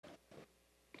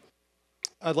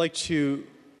I'd like to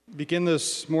begin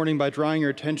this morning by drawing your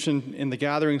attention in the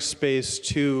gathering space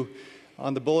to,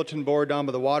 on the bulletin board down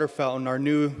by the water fountain, our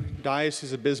new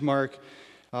Diocese of Bismarck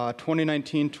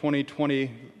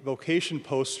 2019-2020 vocation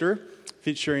poster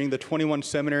featuring the 21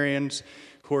 seminarians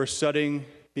who are studying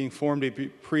being formed to be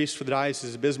priests for the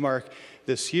Diocese of Bismarck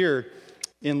this year.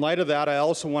 In light of that, I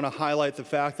also want to highlight the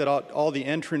fact that all the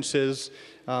entrances,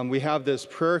 we have this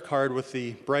prayer card with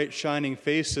the bright, shining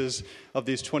faces of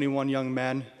these 21 young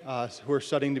men who are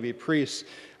studying to be priests.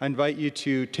 I invite you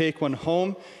to take one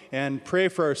home and pray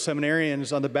for our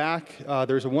seminarians. On the back,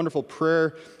 there's a wonderful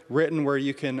prayer written where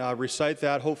you can recite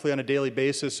that, hopefully on a daily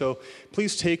basis. So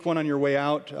please take one on your way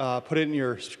out. Put it in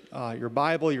your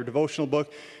Bible, your devotional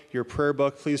book, your prayer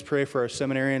book. Please pray for our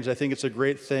seminarians. I think it's a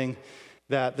great thing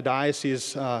that the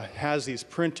diocese has these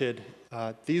printed.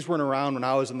 These weren't around when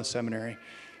I was in the seminary.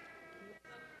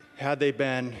 Had they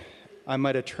been, I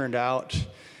might have turned out.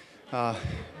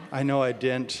 I know I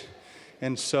didn't.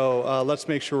 And so let's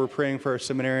make sure we're praying for our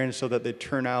seminarians so that they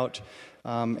turn out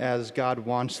as God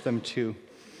wants them to.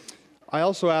 I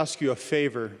also ask you a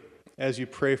favor as you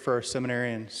pray for our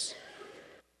seminarians.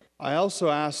 I also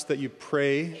ask that you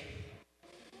pray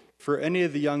for any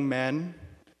of the young men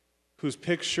whose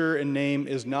picture and name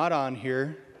is not on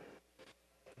here,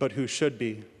 but who should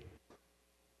be.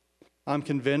 I'm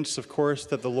convinced, of course,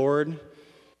 that the Lord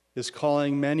is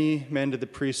calling many men to the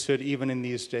priesthood even in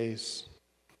these days.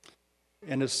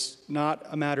 And it's not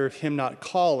a matter of Him not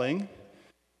calling,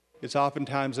 it's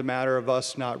oftentimes a matter of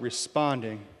us not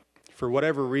responding for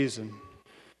whatever reason.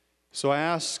 So I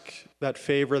ask that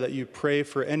favor that you pray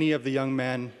for any of the young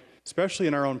men, especially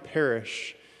in our own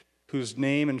parish, whose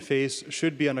name and face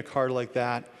should be on a card like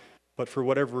that, but for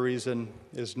whatever reason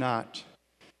is not.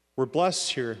 We're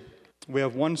blessed here. We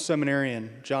have one seminarian,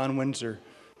 John Windsor.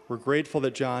 We're grateful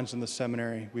that John's in the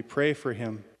seminary. We pray for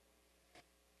him.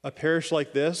 A parish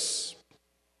like this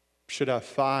should have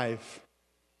 5.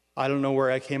 I don't know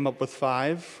where I came up with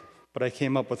 5, but I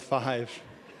came up with 5.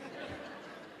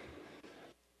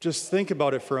 Just think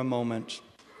about it for a moment.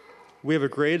 We have a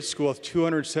grade school with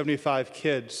 275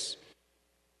 kids.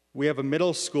 We have a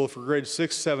middle school for grades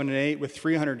 6, 7, and 8 with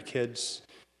 300 kids.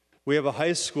 We have a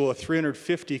high school with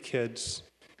 350 kids.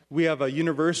 We have a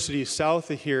university south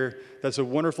of here that's a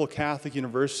wonderful Catholic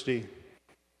university.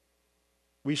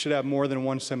 We should have more than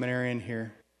one seminarian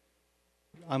here.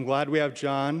 I'm glad we have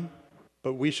John,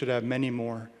 but we should have many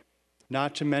more.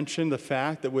 Not to mention the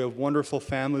fact that we have wonderful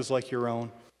families like your own.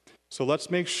 So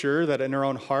let's make sure that in our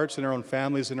own hearts, in our own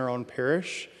families, in our own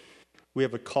parish, we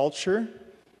have a culture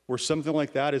where something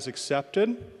like that is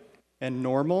accepted and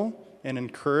normal and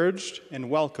encouraged and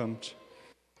welcomed.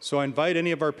 So I invite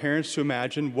any of our parents to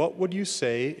imagine, what would you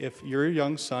say if your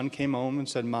young son came home and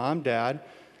said, "Mom, Dad,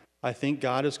 I think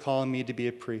God is calling me to be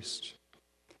a priest"?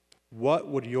 What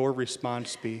would your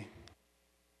response be?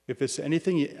 If it's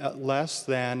anything less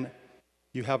than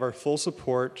you have our full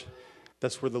support,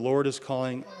 that's where the Lord is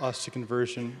calling us to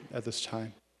conversion at this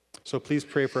time. So please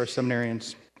pray for our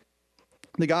seminarians.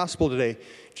 The gospel today,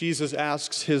 Jesus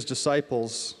asks his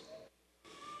disciples,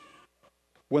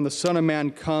 "When the Son of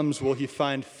Man comes, will he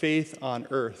find faith on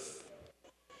earth?"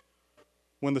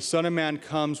 When the Son of Man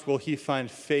comes, will he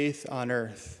find faith on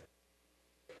earth?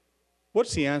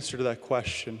 What's the answer to that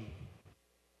question?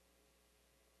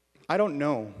 I don't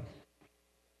know.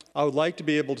 I would like to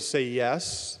be able to say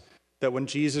yes, that when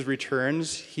Jesus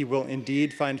returns, he will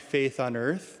indeed find faith on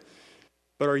earth.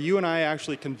 But are you and I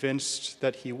actually convinced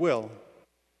that he will?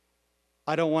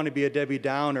 I don't want to be a Debbie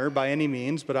Downer by any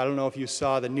means, but I don't know if you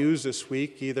saw the news this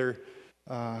week, either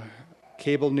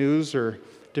cable news or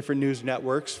different news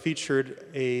networks featured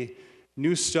a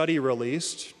new study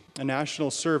released, a national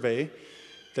survey,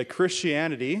 that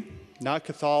Christianity, not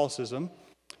Catholicism,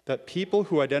 that people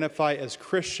who identify as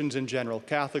Christians in general,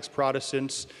 Catholics,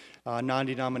 Protestants,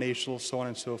 non-denominational, so on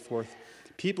and so forth,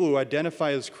 people who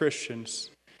identify as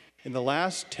Christians in the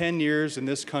last 10 years in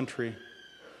this country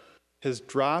has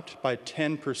dropped by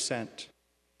 10%,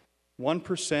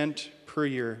 1% per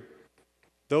year.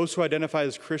 Those who identify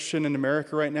as Christian in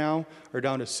America right now are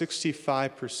down to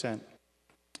 65%.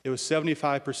 It was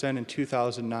 75% in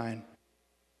 2009.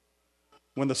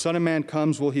 When the Son of Man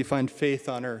comes, will he find faith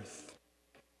on earth?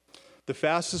 The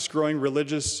fastest growing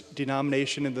religious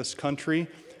denomination in this country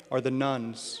are the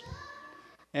nones,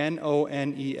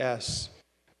 N-O-N-E-S,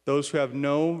 those who have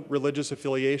no religious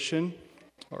affiliation,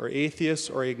 or atheist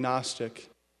or agnostic.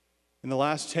 In the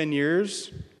last 10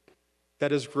 years,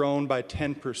 that has grown by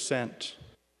 10%.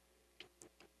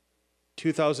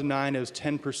 2009 is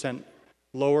 10%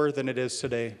 lower than it is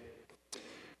today.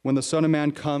 When the Son of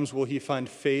Man comes, will he find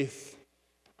faith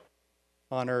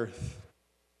on earth?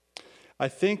 I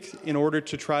think in order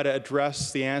to try to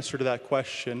address the answer to that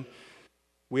question,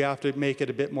 we have to make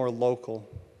it a bit more local.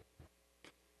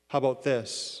 How about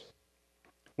this?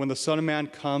 When the Son of Man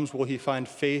comes, will he find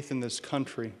faith in this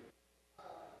country?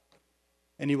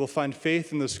 And he will find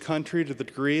faith in this country to the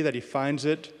degree that he finds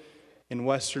it in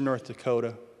western North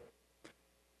Dakota.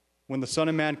 When the Son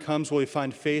of Man comes, will he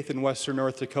find faith in western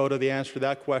North Dakota? The answer to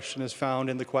that question is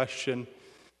found in the question,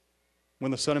 when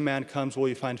the Son of Man comes, will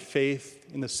he find faith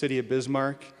in the city of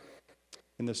Bismarck,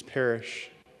 in this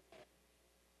parish?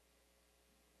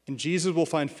 And Jesus will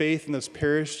find faith in this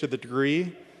parish to the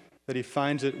degree that he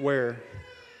finds it where?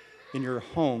 In your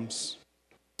homes,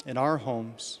 in our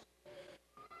homes.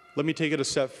 Let me take it a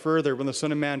step further. When the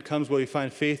Son of Man comes, will he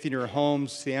find faith in your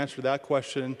homes? The answer to that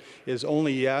question is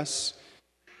only yes,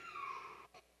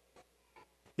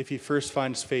 if he first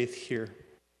finds faith here.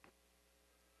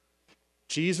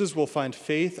 Jesus will find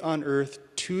faith on earth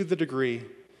to the degree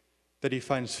that he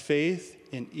finds faith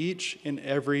in each and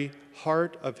every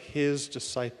heart of his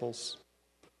disciples.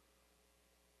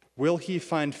 Will he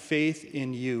find faith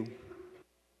in you?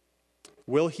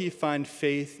 Will he find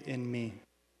faith in me?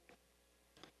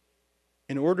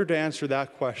 In order to answer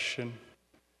that question,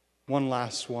 one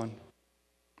last one.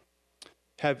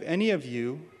 Have any of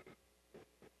you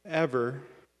ever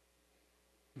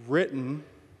written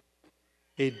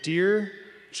a Dear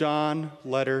John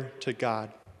letter to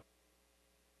God?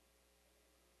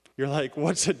 You're like,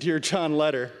 what's a Dear John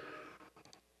letter?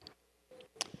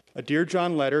 A Dear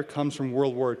John letter comes from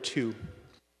World War II.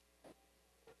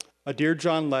 A Dear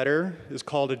John letter is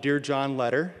called a Dear John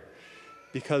letter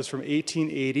because from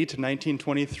 1880 to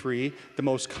 1923, the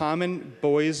most common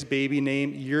boy's baby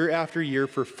name year after year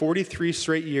for 43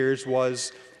 straight years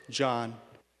was John.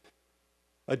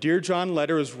 A Dear John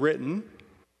letter was written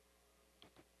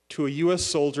to a U.S.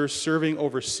 soldier serving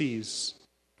overseas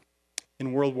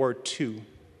in World War II,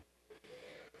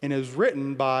 and is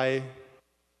written by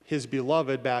his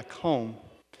beloved back home,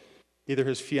 either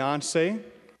his fiancée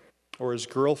or his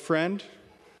girlfriend,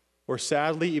 or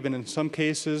sadly, even in some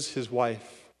cases, his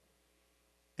wife.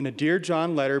 And a Dear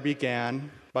John letter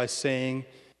began by saying,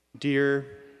 Dear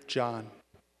John,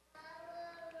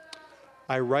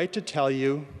 I write to tell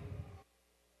you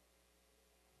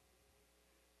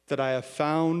that I have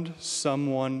found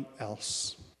someone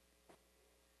else.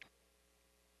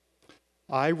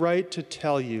 I write to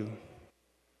tell you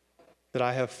that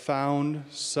I have found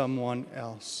someone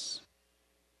else.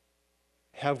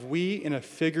 Have we, in a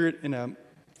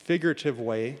figurative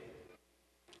way,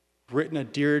 written a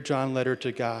Dear John letter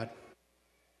to God?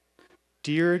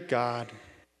 Dear God,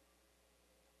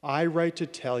 I write to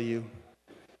tell you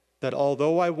that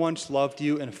although I once loved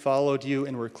you and followed you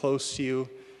and were close to you,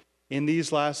 in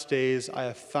these last days I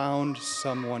have found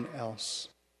someone else.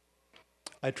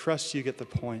 I trust you get the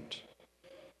point.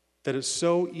 That it's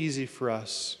so easy for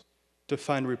us to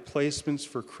find replacements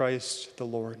for Christ the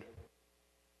Lord.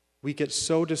 We get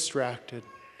so distracted,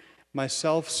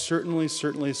 myself certainly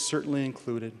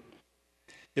included.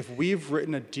 If we've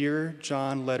written a Dear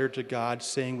John letter to God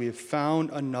saying we have found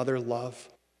another love,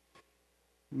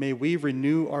 may we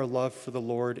renew our love for the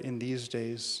Lord in these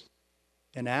days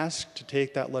and ask to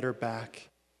take that letter back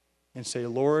and say,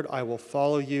 Lord, I will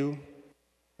follow you,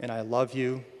 and I love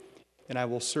you, and I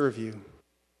will serve you,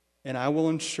 and I will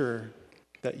ensure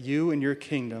that you and your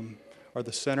kingdom are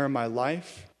the center of my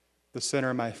life, the center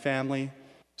of my family,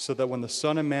 so that when the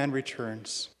Son of Man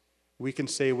returns, we can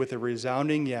say with a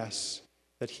resounding yes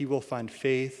that he will find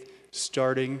faith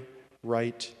starting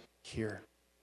right here.